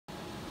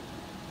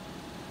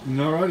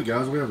Alrighty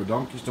guys, we have a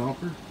donkey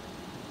stomper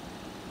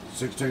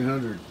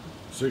 1600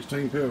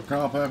 16 pill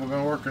compact we've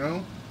been working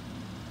on.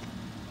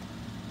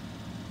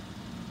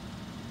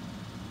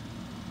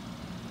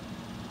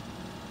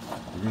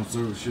 We're going to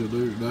see what she'll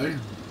do today.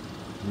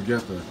 We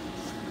got the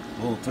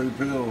little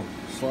 2-pill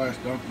slash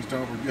donkey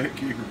stomper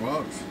gatekeeper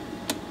box.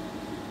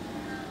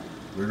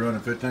 We're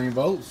running 15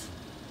 volts.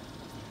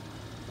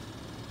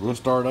 We'll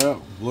start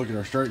out looking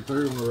her straight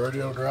through on the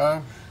radio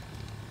drive.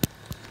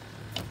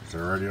 It's a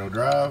radio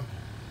drive.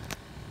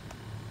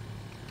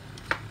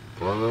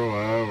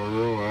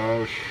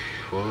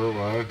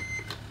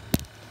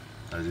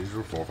 As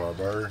usual, 4-5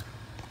 burr.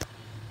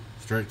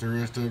 Straight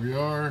through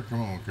SWR.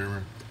 Come on,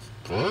 camera.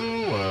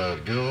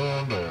 Get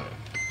on down.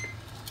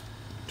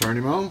 Turn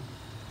him on.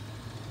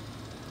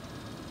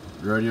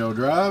 Radio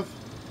drive.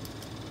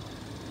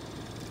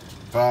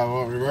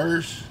 5-watt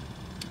reverse.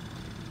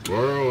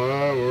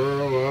 Worldwide.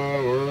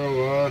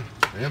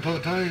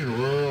 Input tune.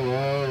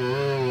 Worldwide.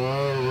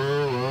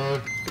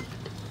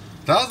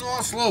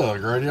 1000-watt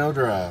slug. Radio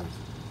drive.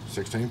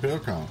 16 pill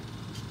comp.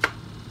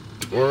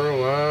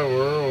 Worldwide.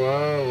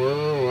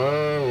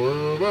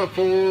 About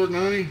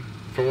 490,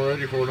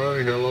 480,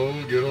 490. Hello,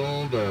 get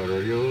on down.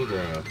 Radio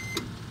drive.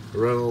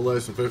 We're running a little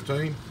less than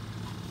 15.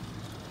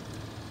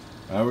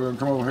 We're gonna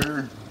come over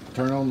here,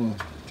 turn on the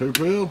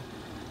 2-pill,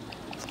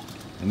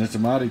 and it's a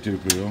mighty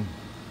 2-pill.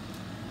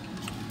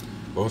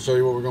 We'll show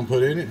you what we're gonna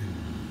put in it.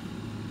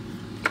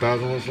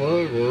 1000-watt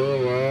slug.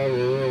 Worldwide.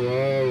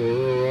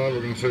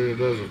 We're gonna say it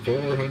does a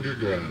 400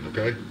 drive.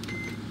 Okay.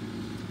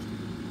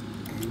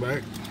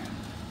 Back,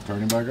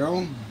 turn it back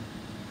on.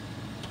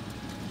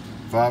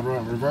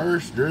 5-watt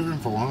reverse, driven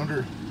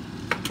 400.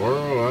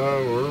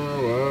 Worldwide.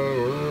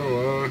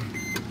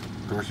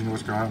 Of course, you know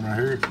what's gonna happen right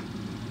here.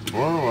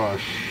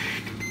 Worldwide.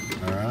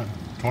 All right,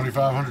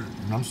 2500.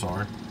 I'm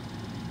sorry.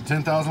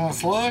 10,000-watt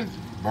slug,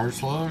 bird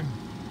slug,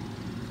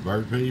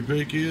 bird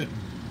PEP kit,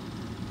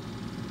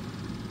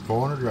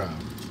 400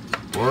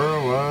 drive.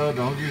 Worldwide,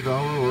 donkey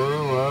stomper.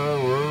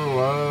 Worldwide.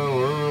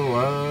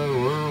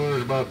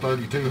 It's about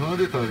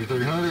 3,200,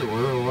 3,300.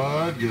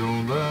 Worldwide, get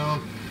on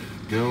down.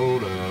 Go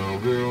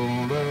down.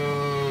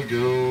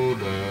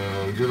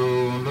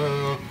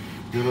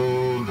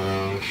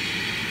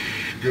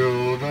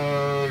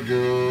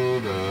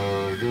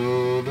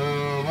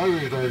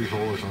 Maybe 34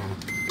 or something.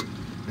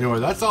 Anyway,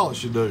 that's all it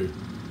should do.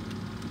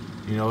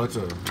 You know, it's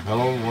a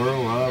hello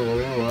worldwide.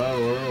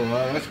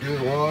 That's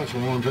good watch.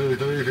 1, 2,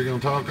 3. If you're gonna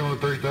talk on it,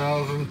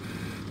 3,000.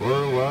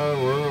 Worldwide.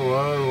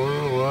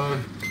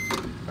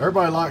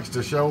 Everybody likes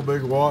to show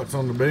big watts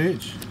on the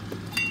bench,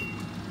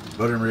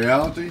 but in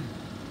reality,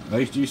 the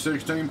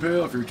HG-16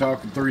 pill, if you're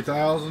talking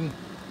 3,000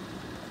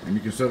 and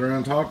you can sit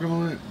around talking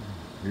on it,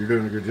 you're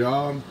doing a good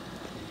job.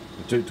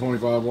 It took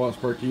 25 watts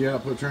per key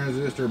output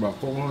transistor, about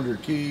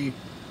 400 key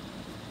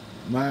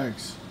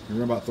max. You're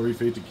running about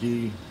 350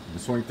 key. You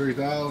swing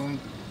 3,000.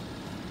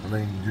 I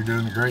mean, you're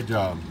doing a great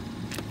job.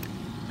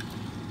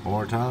 One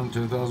more time,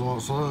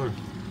 10,000-watt slug.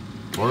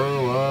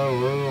 Worldwide.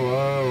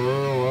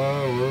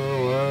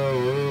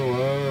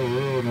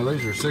 Now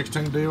these are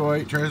 16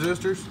 DO8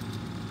 transistors.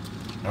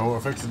 Now what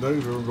we're fixing to do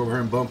is we're going to go over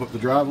here and bump up the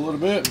drive a little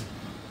bit.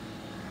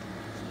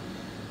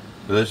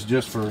 So this is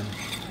just for,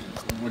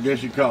 I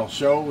guess you'd call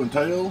show and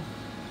tell.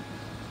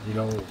 You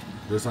know,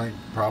 this ain't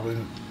probably,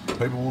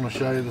 people want to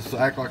show you this,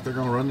 act like they're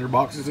going to run their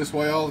boxes this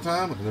way all the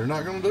time, and they're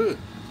not going to do it.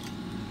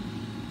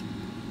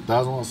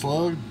 1000-watt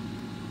slug.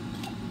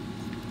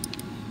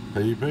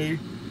 PEP.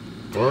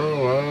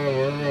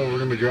 We're going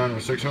to be driving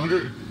with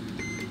 600.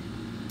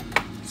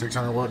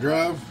 600-watt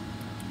drive.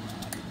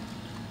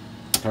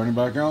 Turn it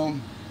back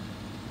on.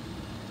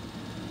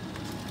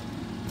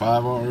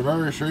 5-watt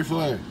reverse,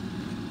 reflect.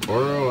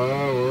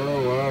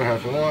 Worldwide,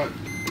 half a watt.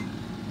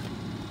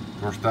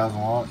 First 1,000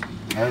 watt.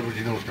 Average,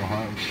 you know what's going to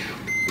happen.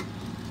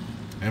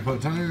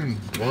 Input tune.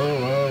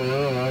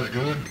 Worldwide, that's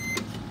good.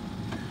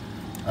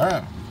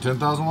 Alright,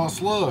 10,000-watt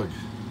slug.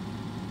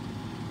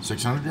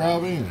 600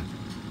 drive in.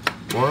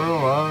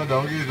 Worldwide,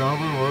 donkey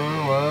stomper.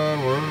 Worldwide.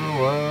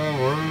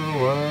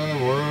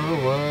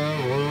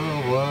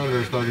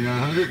 There's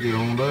 3,900. Get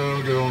on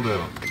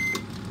down.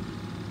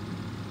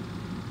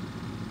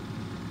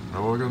 Now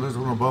what we're going to do is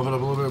we're going to bump it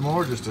up a little bit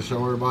more just to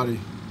show everybody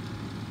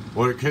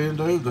what it can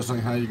do. This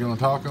ain't how you're going to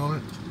talk on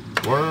it.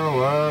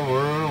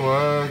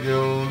 Worldwide,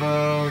 go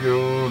down.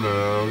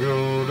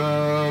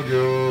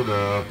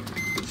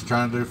 Just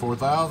trying to do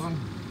 4,000.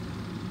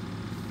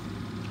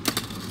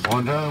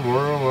 One time,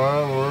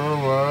 worldwide,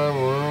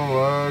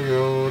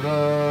 go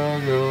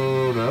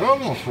down.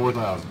 Almost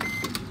 4,000.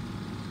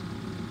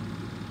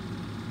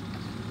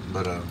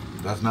 But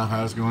that's not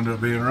how it's going to end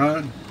up being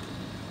run.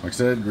 Like I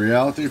said,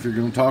 reality, if you're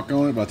going to talk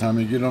on it, by the time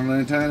you get on the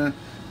antenna,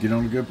 get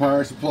on a good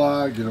power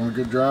supply, get on a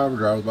good driver,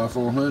 drive about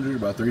 400,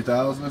 about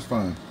 3,000, that's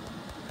fine.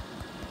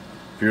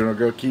 If you're going to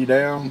go key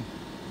down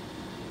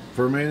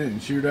for a minute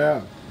and shoot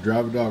out,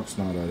 drive a dog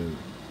snot out of it.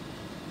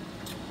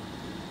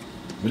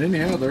 But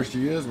anyhow, there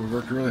she is. We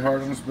worked really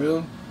hard on this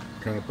build.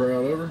 Kind of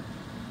proud of her.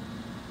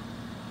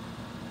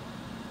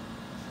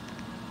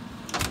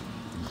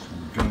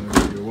 Kind of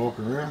walk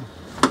around.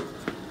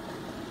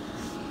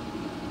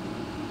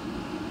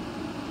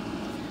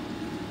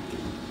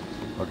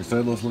 Like I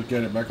said, let's look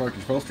at it back like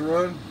you're supposed to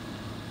run.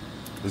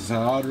 This is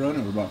how I'd run it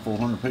with about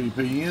 400 pp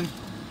in.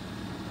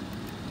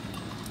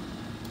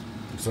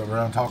 Sit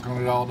around talking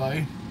on it all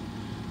day.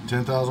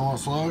 10,000 watt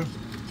slow.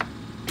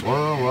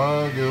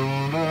 Worldwide,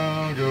 go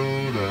down,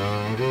 go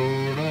down,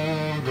 go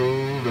down,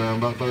 go down.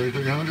 About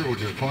 3,300,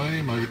 which is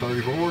plenty, maybe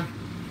 34.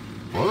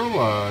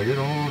 Worldwide, get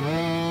on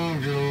down,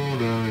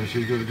 and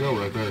she's good to go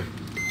right there.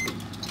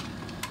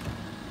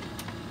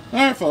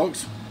 Alright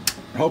folks,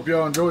 hope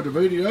y'all enjoyed the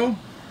video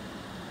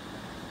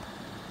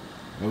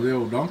of the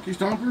old donkey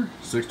stomper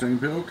 16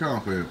 pill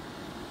comp.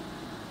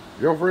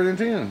 Your friend in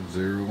 10,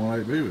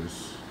 018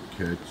 Beavis.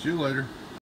 Catch you later.